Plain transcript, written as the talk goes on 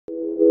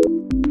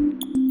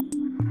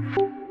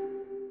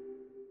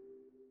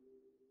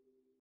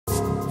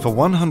For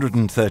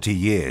 130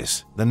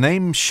 years, the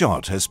name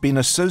SCHOTT has been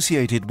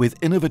associated with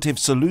innovative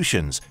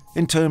solutions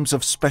in terms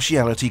of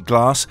specialty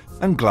glass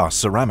and glass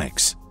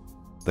ceramics.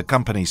 The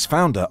company's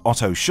founder,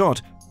 Otto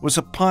Schott, was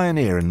a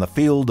pioneer in the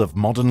field of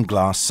modern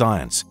glass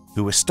science,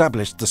 who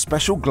established the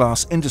special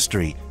glass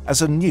industry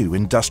as a new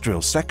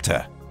industrial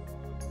sector.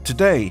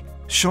 Today,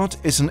 SCHOTT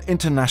is an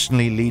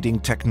internationally leading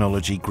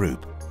technology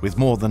group with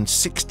more than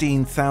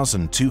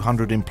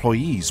 16,200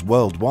 employees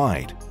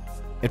worldwide.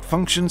 It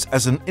functions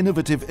as an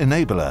innovative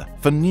enabler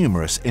for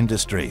numerous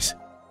industries.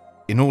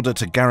 In order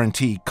to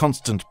guarantee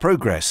constant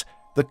progress,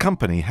 the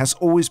company has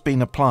always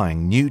been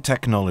applying new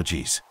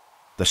technologies.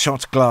 The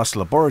SCHOTT Glass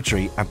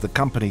Laboratory at the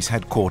company's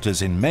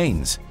headquarters in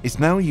Mainz is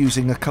now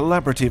using a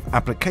collaborative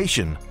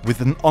application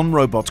with an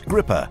OnRobot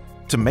Gripper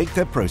to make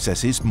their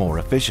processes more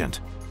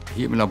efficient.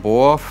 Hier im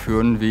Labor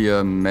führen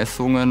wir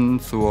Messungen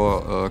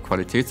zur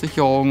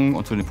Qualitätssicherung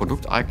und zu den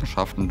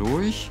Produkteigenschaften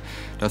durch.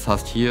 Das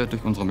heißt, hier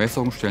durch unsere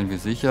Messungen stellen wir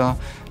sicher,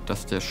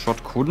 dass der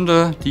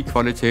SCHOTT-Kunde die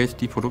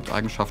Qualität, die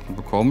Produkteigenschaften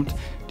bekommt,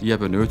 die er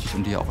benötigt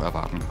und die er auch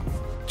erwarten kann.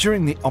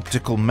 During the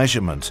optical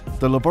measurement,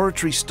 the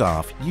laboratory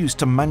staff used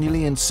to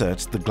manually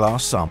insert the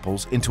glass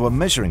samples into a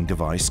measuring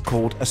device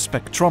called a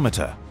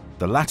spectrometer.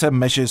 The latter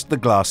measures the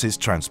glass's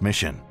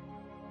transmission.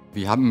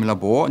 Wir haben im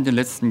Labor in den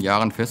letzten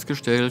Jahren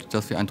festgestellt,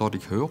 dass wir ein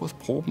deutlich höheres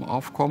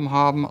Probenaufkommen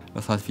haben.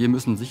 Das heißt, wir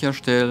müssen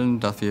sicherstellen,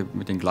 dass wir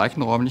mit den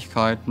gleichen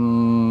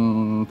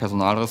Räumlichkeiten,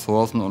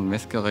 Personalressourcen und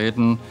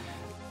Messgeräten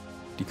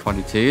die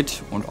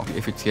Qualität und auch die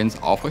Effizienz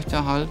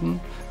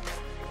aufrechterhalten.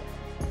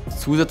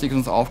 Zusätzlich ist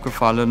uns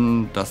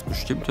aufgefallen, dass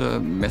bestimmte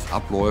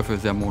Messabläufe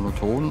sehr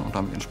monoton und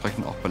damit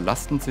entsprechend auch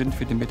belastend sind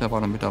für die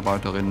Mitarbeiter und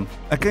Mitarbeiterinnen.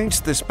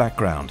 Against this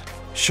background,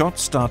 SCHOTT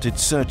started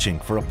searching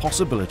for a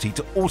possibility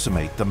to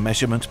automate the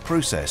measurement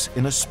process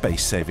in a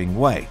space-saving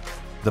way.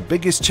 The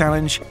biggest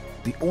challenge?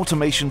 The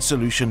automation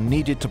solution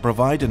needed to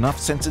provide enough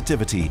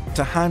sensitivity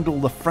to handle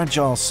the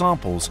fragile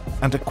samples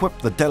and equip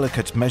the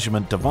delicate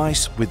measurement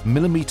device with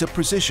millimeter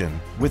precision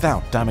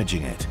without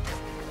damaging it.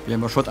 Wir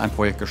haben bei SCHOTT ein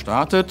Projekt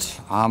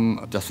gestartet,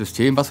 haben das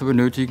System, was wir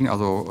benötigen,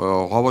 also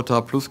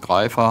Roboter plus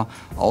Greifer,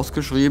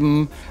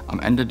 ausgeschrieben. Am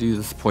Ende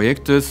dieses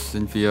Projektes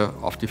sind wir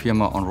auf die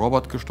Firma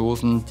OnRobot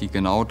gestoßen, die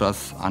genau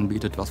das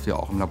anbietet, was wir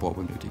auch im Labor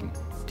benötigen.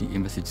 Die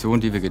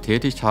Investition, die wir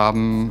getätigt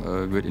haben,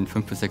 wird in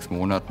 5 bis 6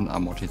 Monaten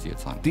amortisiert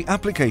sein. The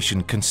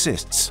application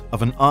consists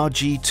of an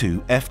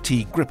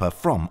RG2-FT Gripper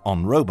from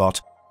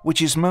OnRobot,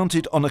 which is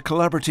mounted on a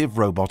collaborative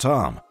robot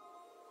arm.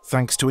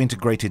 Thanks to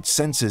integrated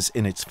sensors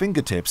in its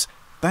fingertips,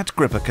 that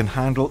gripper can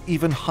handle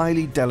even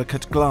highly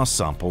delicate glass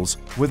samples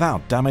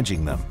without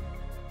damaging them.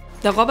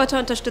 Der Roboter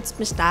unterstützt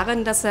mich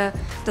darin, dass er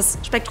das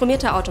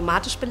Spektrometer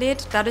automatisch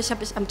belädt. Dadurch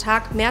habe ich am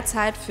Tag mehr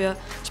Zeit für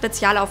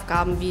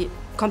Spezialaufgaben wie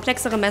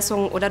komplexere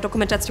Messungen oder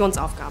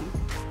Dokumentationsaufgaben.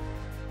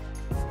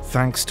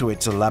 Thanks to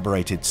its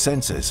elaborated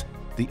sensors,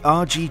 the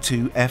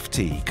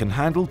RG2-FT can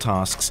handle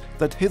tasks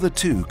that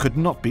hitherto could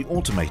not be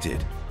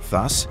automated.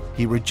 Thus,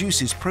 he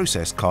reduces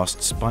process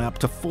costs by up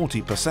to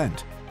 40%.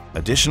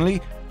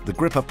 Additionally, the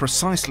gripper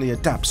precisely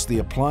adapts the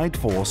applied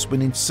force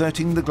when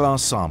inserting the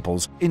glass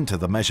samples into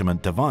the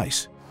measurement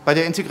device. Bei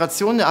der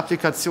Integration der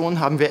Applikation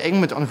haben wir eng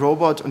mit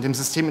OnRobot und dem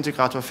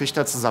Systemintegrator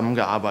Fichter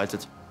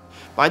zusammengearbeitet.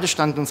 Beide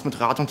standen uns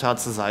mit Rat und Tat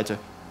zur Seite.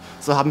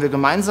 So haben wir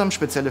gemeinsam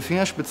spezielle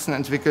Fingerspitzen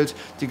entwickelt,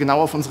 die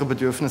genau auf unsere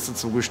Bedürfnisse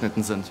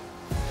zugeschnitten sind.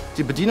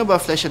 Die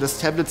Bedienoberfläche des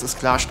Tablets ist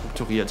klar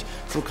strukturiert.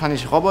 So kann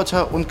ich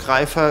Roboter und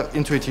Greifer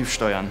intuitiv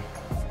steuern.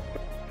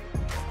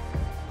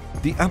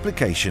 The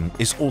application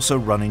is also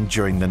running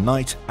during the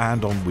night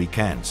and on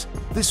weekends.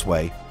 This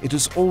way, it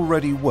has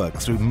already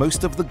worked through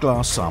most of the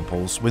glass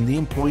samples when the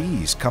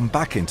employees come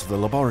back into the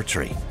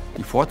laboratory.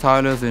 Die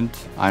Vorteile sind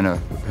eine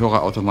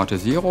höhere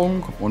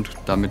Automatisierung und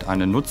damit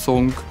eine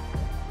Nutzung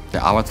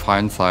der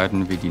arbeitsfreien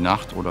Zeiten wie die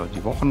Nacht- oder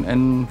die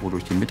Wochenenden,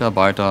 wodurch die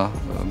Mitarbeiter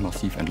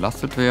massiv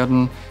entlastet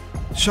werden.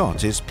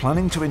 SCHOTT is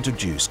planning to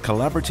introduce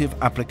collaborative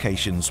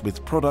applications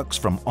with products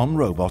from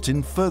OnRobot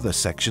in further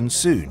sections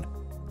soon.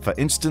 For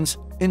instance,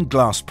 in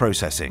glass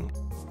processing.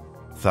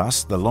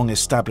 Thus, the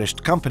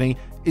long-established company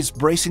is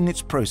bracing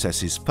its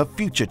processes for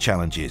future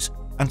challenges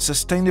and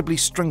sustainably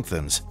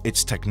strengthens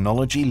its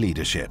technology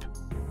leadership.